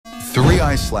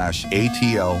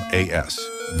3I/ATLAS,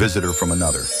 visitor from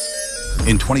another.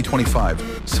 In 2025,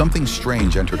 something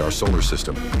strange entered our solar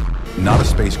system. Not a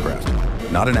spacecraft,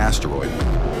 not an asteroid,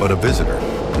 but a visitor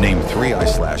named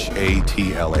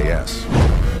 3I/ATLAS.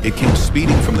 It came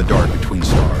speeding from the dark between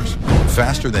stars,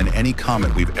 faster than any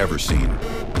comet we've ever seen.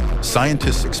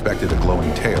 Scientists expected a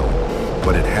glowing tail,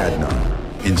 but it had none.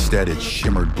 Instead, it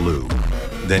shimmered blue,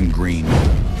 then green,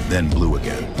 then blue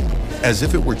again, as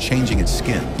if it were changing its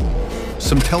skin.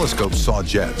 Some telescopes saw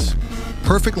jets,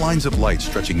 perfect lines of light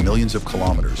stretching millions of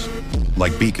kilometers,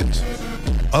 like beacons.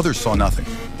 Others saw nothing.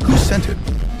 Who sent it?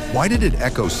 Why did it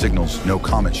echo signals no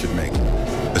comet should make?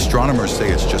 Astronomers say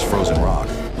it's just frozen rock,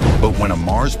 but when a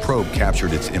Mars probe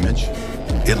captured its image,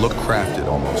 it looked crafted,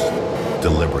 almost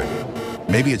deliberate.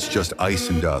 Maybe it's just ice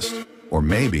and dust, or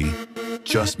maybe,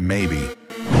 just maybe,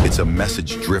 it's a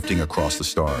message drifting across the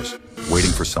stars,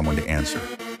 waiting for someone to answer.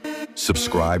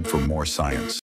 Subscribe for more science.